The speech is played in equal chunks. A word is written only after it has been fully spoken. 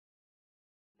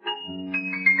Hi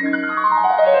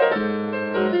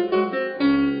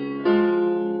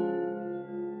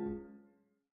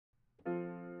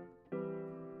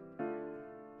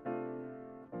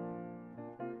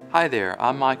there,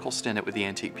 I'm Michael Stennett with the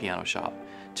Antique Piano Shop.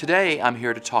 Today I'm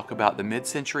here to talk about the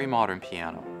mid-century modern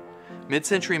piano.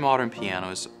 Mid-century modern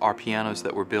pianos are pianos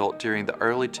that were built during the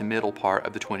early to middle part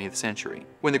of the 20th century.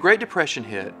 When the Great Depression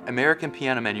hit, American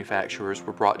piano manufacturers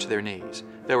were brought to their knees.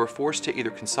 They were forced to either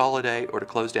consolidate or to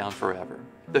close down forever.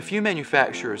 The few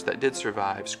manufacturers that did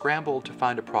survive scrambled to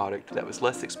find a product that was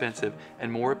less expensive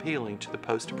and more appealing to the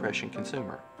post-Depression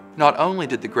consumer. Not only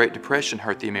did the Great Depression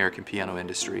hurt the American piano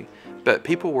industry, but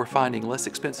people were finding less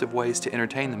expensive ways to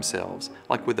entertain themselves,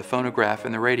 like with the phonograph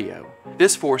and the radio.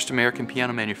 This forced American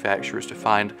piano manufacturers to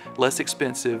find less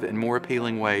expensive and more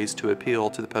appealing ways to appeal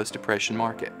to the post-Depression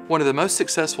market. One of the most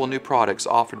successful new products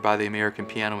offered by the American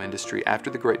piano industry after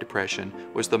the Great Depression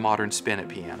was the modern spinet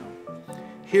piano.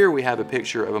 Here we have a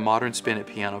picture of a modern spinet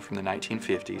piano from the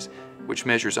 1950s, which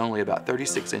measures only about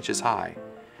 36 inches high.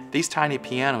 These tiny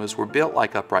pianos were built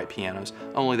like upright pianos,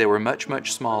 only they were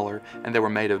much smaller and they were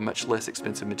made of much less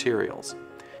expensive materials.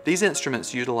 These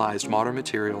instruments utilized modern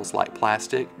materials like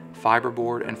plastic,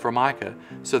 fiberboard, and formica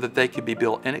so that they could be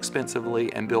built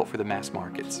inexpensively and built for the mass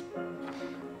markets.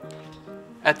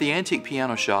 At the Antique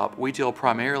Piano Shop, we deal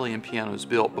primarily in pianos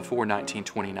built before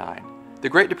 1929. The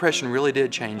Great Depression really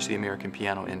did change the American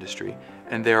piano industry,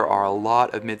 and there are a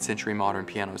lot of mid-century modern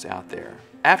pianos out there.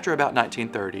 After about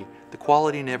 1930, the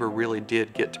quality never really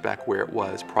did get back where it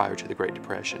was prior to the Great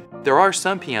Depression. There are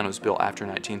some pianos built after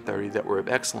 1930 that were of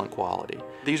excellent quality.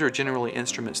 These are generally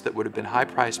instruments that would have been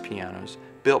high-priced pianos,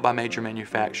 built by major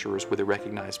manufacturers with a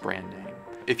recognized brand name.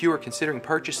 If you are considering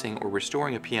purchasing or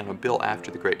restoring a piano built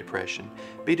after the Great Depression,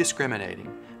 be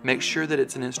discriminating. Make sure that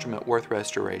it's an instrument worth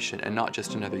restoration and not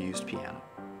just another used piano.